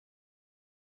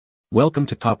Welcome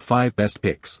to Top 5 Best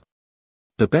Picks.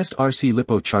 The best RC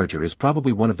Lipo Charger is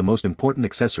probably one of the most important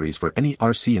accessories for any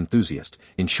RC enthusiast,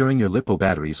 ensuring your Lipo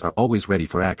batteries are always ready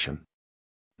for action.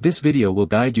 This video will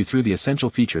guide you through the essential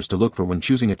features to look for when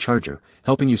choosing a charger,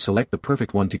 helping you select the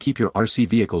perfect one to keep your RC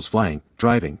vehicles flying,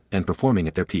 driving, and performing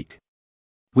at their peak.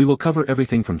 We will cover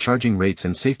everything from charging rates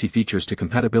and safety features to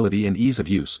compatibility and ease of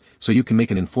use, so you can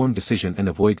make an informed decision and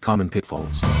avoid common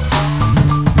pitfalls.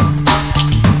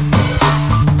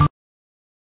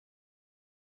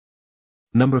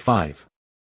 Number 5.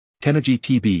 Tenergy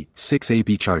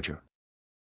TB6AB Charger.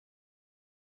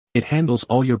 It handles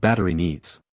all your battery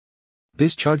needs.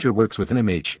 This charger works with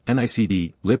NMH,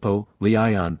 NICD, LiPo,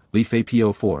 Li-ion,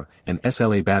 LiFePO4, and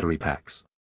SLA battery packs.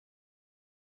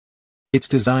 It's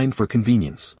designed for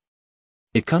convenience.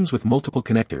 It comes with multiple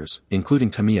connectors, including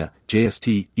Tamiya,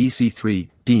 JST, EC3,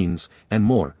 DINs, and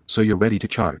more, so you're ready to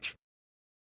charge.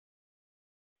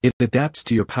 It adapts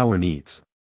to your power needs.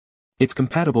 It's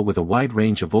compatible with a wide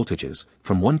range of voltages,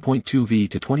 from 1.2V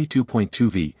to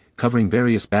 22.2V, covering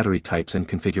various battery types and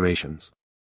configurations.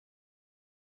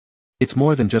 It's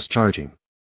more than just charging.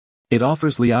 It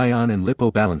offers Li-ion and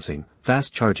LiPo balancing,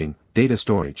 fast charging, data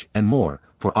storage, and more,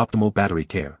 for optimal battery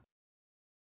care.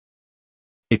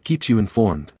 It keeps you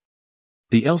informed.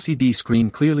 The LCD screen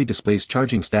clearly displays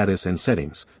charging status and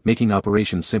settings, making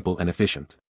operations simple and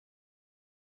efficient.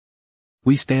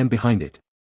 We stand behind it.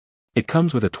 It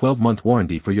comes with a 12-month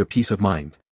warranty for your peace of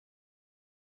mind.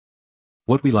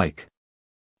 What we like.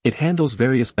 It handles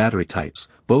various battery types,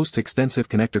 boasts extensive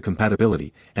connector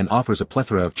compatibility, and offers a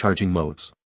plethora of charging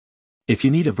modes. If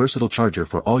you need a versatile charger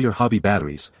for all your hobby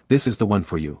batteries, this is the one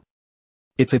for you.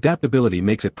 Its adaptability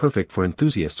makes it perfect for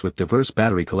enthusiasts with diverse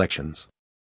battery collections.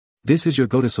 This is your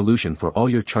go-to solution for all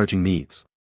your charging needs.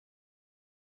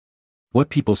 What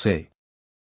people say.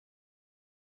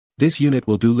 This unit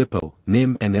will do LiPo,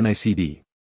 NIM and NICD.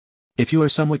 If you are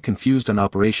somewhat confused on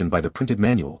operation by the printed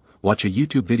manual, watch a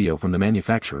YouTube video from the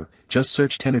manufacturer, just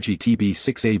search Tenergy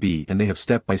TB6AB and they have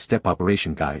step-by-step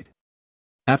operation guide.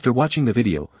 After watching the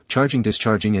video, charging,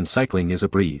 discharging and cycling is a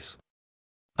breeze.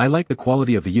 I like the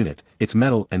quality of the unit, it's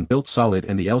metal and built solid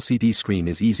and the LCD screen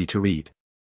is easy to read.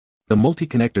 The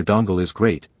multi-connector dongle is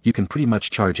great, you can pretty much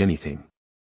charge anything.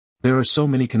 There are so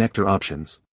many connector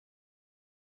options.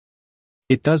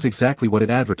 It does exactly what it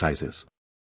advertises.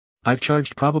 I've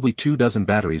charged probably 24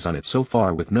 batteries on it so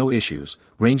far with no issues,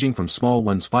 ranging from small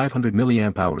ones 500 mAh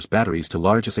batteries to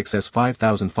large XS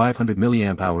 5500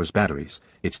 mAh batteries.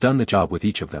 It's done the job with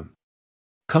each of them.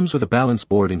 Comes with a balance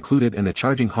board included and a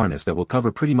charging harness that will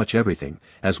cover pretty much everything,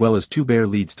 as well as 2 bare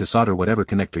leads to solder whatever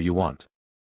connector you want.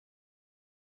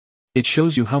 It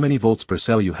shows you how many volts per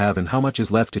cell you have and how much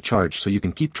is left to charge so you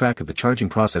can keep track of the charging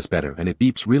process better, and it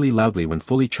beeps really loudly when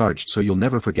fully charged so you'll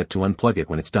never forget to unplug it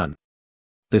when it's done.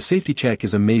 The safety check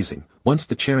is amazing. Once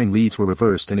the charging leads were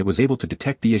reversed and it was able to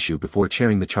detect the issue before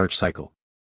charging the charge cycle.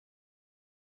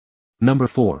 Number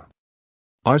 4.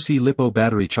 RC Lipo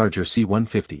Battery Charger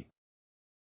C150.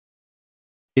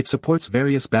 It supports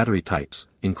various battery types,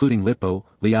 including LiPo,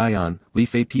 Li-ion,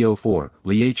 LiFePO4,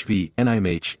 Li-HV,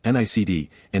 NIMH, NICD,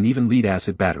 and even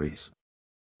lead-acid batteries.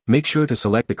 Make sure to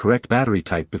select the correct battery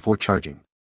type before charging.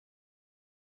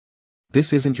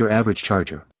 This isn't your average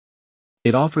charger.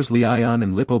 It offers Li-ion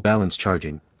and LiPo balance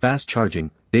charging, fast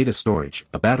charging, data storage,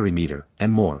 a battery meter,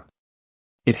 and more.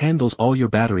 It handles all your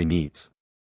battery needs.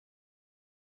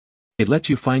 It lets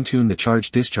you fine-tune the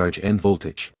charge, discharge, and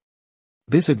voltage.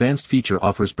 This advanced feature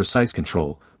offers precise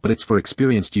control, but it's for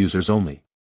experienced users only.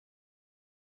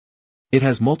 It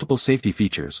has multiple safety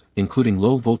features, including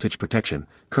low voltage protection,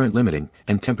 current limiting,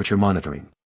 and temperature monitoring.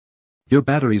 Your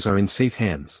batteries are in safe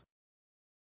hands.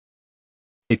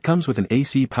 It comes with an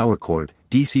AC power cord,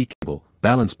 DC cable,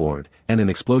 balance board, and an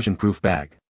explosion-proof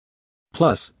bag.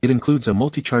 Plus, it includes a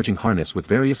multi-charging harness with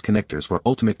various connectors for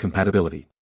ultimate compatibility.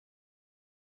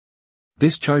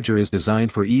 This charger is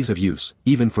designed for ease of use,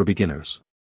 even for beginners.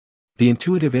 The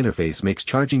intuitive interface makes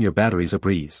charging your batteries a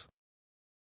breeze.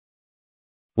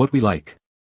 What we like.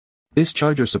 This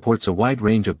charger supports a wide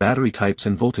range of battery types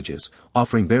and voltages,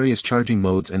 offering various charging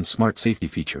modes and smart safety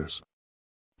features.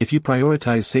 If you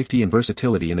prioritize safety and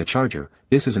versatility in a charger,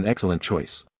 this is an excellent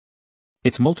choice.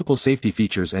 Its multiple safety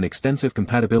features and extensive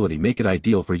compatibility make it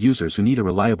ideal for users who need a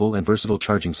reliable and versatile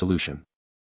charging solution.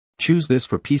 Choose this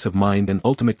for peace of mind and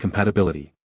ultimate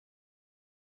compatibility.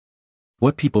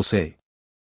 What people say.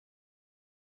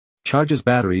 Charges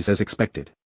batteries as expected.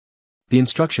 The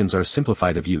instructions are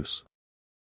simplified of use.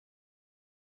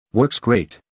 Works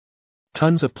great.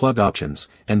 Tons of plug options,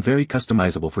 and very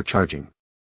customizable for charging.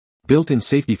 Built-in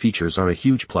safety features are a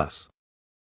huge plus.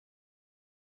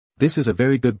 This is a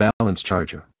very good balance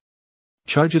charger.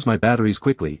 Charges my batteries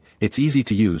quickly, it's easy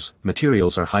to use,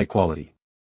 materials are high quality.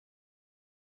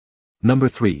 Number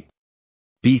 3.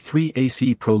 B3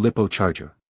 AC Pro Lipo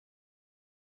Charger.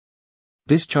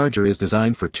 This charger is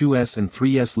designed for 2S and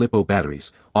 3S Lipo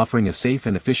batteries, offering a safe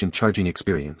and efficient charging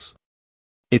experience.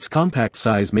 Its compact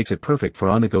size makes it perfect for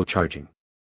on-the-go charging.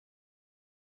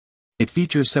 It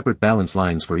features separate balance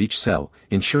lines for each cell,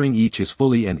 ensuring each is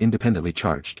fully and independently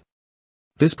charged.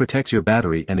 This protects your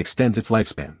battery and extends its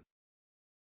lifespan.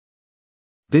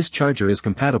 This charger is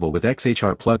compatible with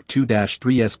XHR Plug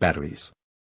 2-3S batteries.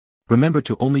 Remember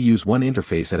to only use one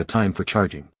interface at a time for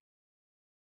charging.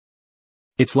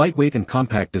 Its lightweight and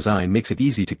compact design makes it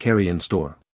easy to carry and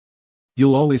store.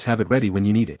 You'll always have it ready when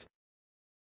you need it.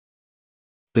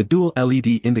 The dual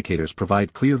LED indicators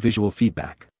provide clear visual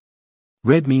feedback.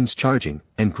 Red means charging,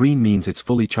 and green means it's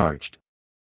fully charged.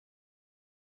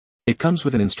 It comes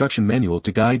with an instruction manual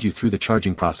to guide you through the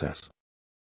charging process.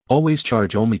 Always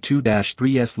charge only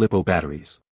 2-3S Lipo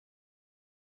batteries.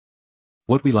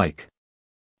 What we like.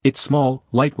 It's small,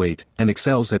 lightweight, and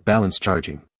excels at balanced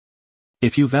charging.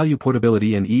 If you value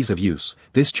portability and ease of use,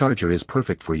 this charger is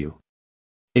perfect for you.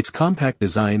 Its compact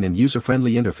design and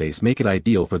user-friendly interface make it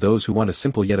ideal for those who want a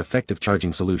simple yet effective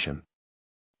charging solution.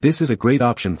 This is a great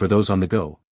option for those on the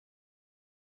go.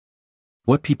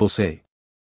 What people say.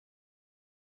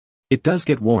 It does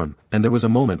get warm, and there was a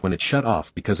moment when it shut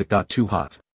off because it got too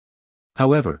hot.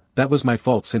 However, that was my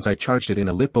fault since I charged it in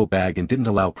a Lipo bag and didn't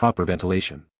allow proper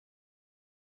ventilation.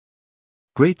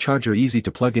 Great charger, easy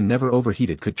to plug in, never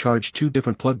overheated, could charge 2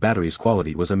 different plug batteries.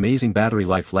 Quality was amazing, battery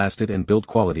life lasted, and build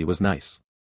quality was nice.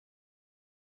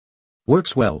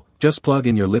 Works well, just plug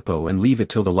in your Lipo and leave it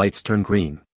till the lights turn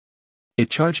green. It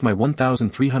charged my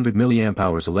 1300 mAh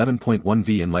 11.1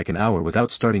 V in like an hour without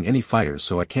starting any fires,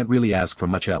 so I can't really ask for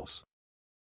much else.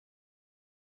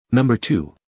 Number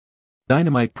 2.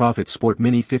 Dynamite Profit Sport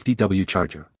Mini 50W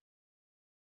Charger.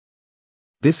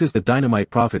 This is the Dynamite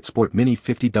Profit Sport Mini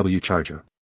 50W Charger.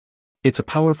 It's a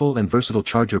powerful and versatile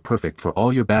charger perfect for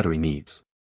all your battery needs.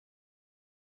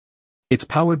 It's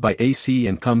powered by AC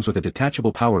and comes with a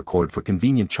detachable power cord for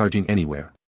convenient charging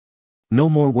anywhere. No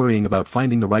more worrying about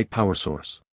finding the right power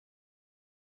source.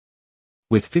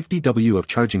 With 50W of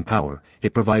charging power,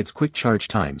 it provides quick charge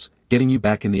times, getting you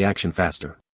back in the action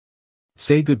faster.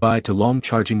 Say goodbye to long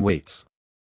charging waits.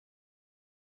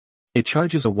 It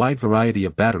charges a wide variety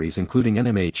of batteries including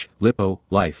NMH, Lipo,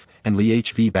 Life, and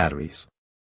Li-HV batteries.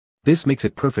 This makes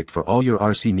it perfect for all your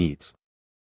RC needs.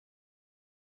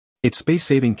 Its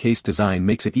space-saving case design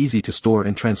makes it easy to store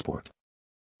and transport.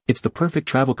 It's the perfect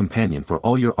travel companion for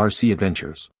all your RC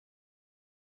adventures.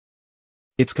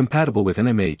 It's compatible with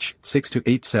NMH,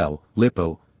 6-8 cell,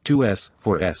 Lipo, 2S,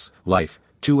 4S, Life,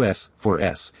 2S,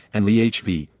 4S, and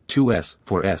Li-HV, 2S,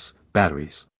 4S,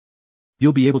 batteries.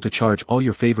 You'll be able to charge all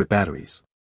your favorite batteries.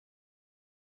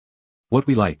 What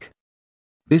we like.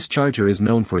 This charger is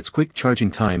known for its quick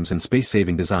charging times and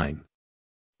space-saving design.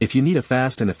 If you need a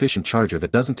fast and efficient charger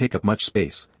that doesn't take up much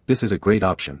space, this is a great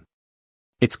option.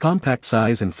 Its compact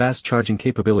size and fast charging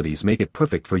capabilities make it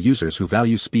perfect for users who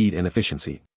value speed and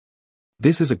efficiency.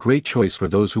 This is a great choice for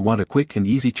those who want a quick and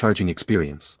easy charging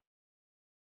experience.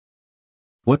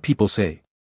 What people say.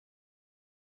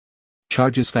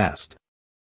 Charges fast.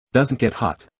 Doesn't get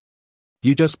hot.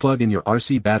 You just plug in your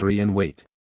RC battery and wait.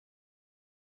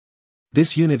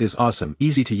 This unit is awesome,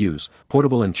 easy to use,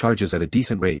 portable, and charges at a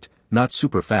decent rate, not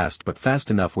super fast but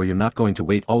fast enough where you're not going to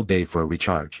wait all day for a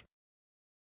recharge.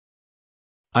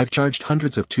 I've charged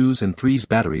hundreds of 2s and 3s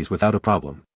batteries without a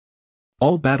problem.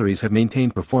 All batteries have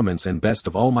maintained performance, and best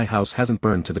of all, my house hasn't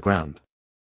burned to the ground.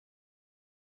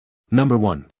 Number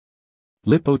 1.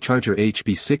 Lipo Charger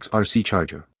HB6 RC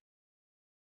Charger.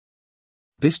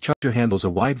 This charger handles a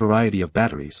wide variety of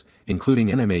batteries, including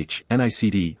NMH,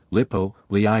 NICD, Lipo,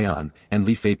 Li-ion, and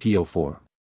Li-FePO4.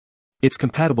 It's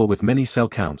compatible with many cell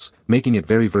counts, making it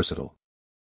very versatile.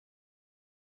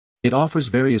 It offers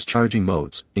various charging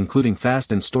modes, including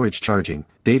fast and storage charging,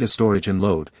 data storage and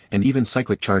load, and even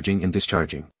cyclic charging and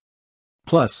discharging.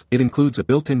 Plus, it includes a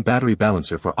built-in battery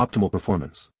balancer for optimal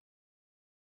performance.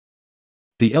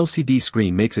 The LCD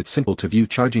screen makes it simple to view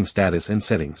charging status and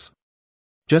settings.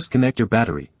 Just connect your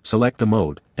battery, select the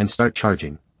mode, and start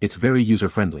charging. It's very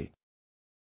user-friendly.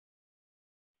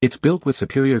 It's built with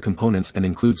superior components and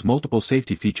includes multiple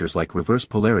safety features like reverse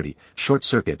polarity, short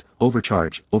circuit,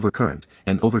 overcharge, overcurrent,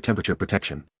 and overtemperature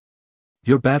protection.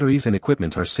 Your batteries and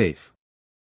equipment are safe.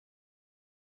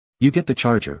 You get the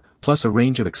charger, plus a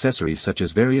range of accessories such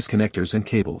as various connectors and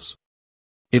cables.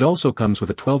 It also comes with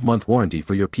a 12-month warranty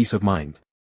for your peace of mind.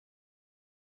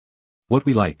 What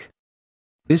we like.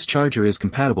 This charger is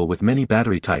compatible with many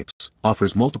battery types,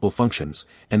 offers multiple functions,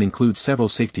 and includes several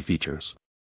safety features.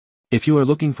 If you are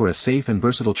looking for a safe and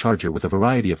versatile charger with a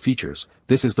variety of features,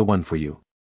 this is the one for you.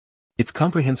 Its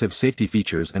comprehensive safety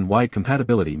features and wide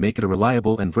compatibility make it a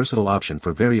reliable and versatile option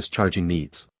for various charging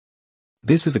needs.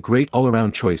 This is a great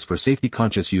all-around choice for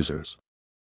safety-conscious users.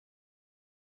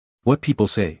 What people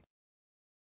say.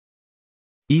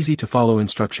 Easy to follow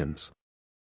instructions.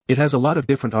 It has a lot of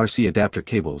different RC adapter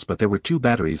cables, but there were 2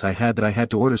 batteries I had that I had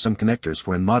to order some connectors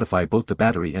for and modify both the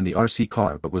battery and the RC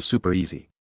car, but was super easy.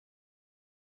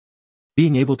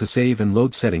 Being able to save and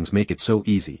load settings make it so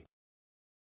easy.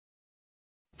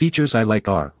 Features I like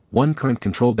are, 1. Current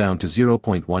control down to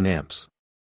 0.1 amps.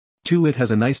 2. It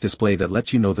has a nice display that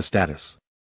lets you know the status.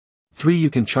 3. You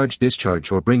can charge,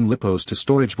 discharge or bring lipos to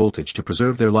storage voltage to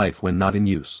preserve their life when not in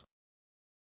use.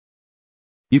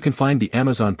 You can find the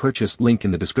Amazon purchase link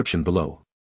in the description below.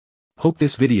 Hope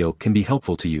this video can be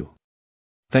helpful to you.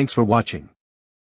 Thanks for watching.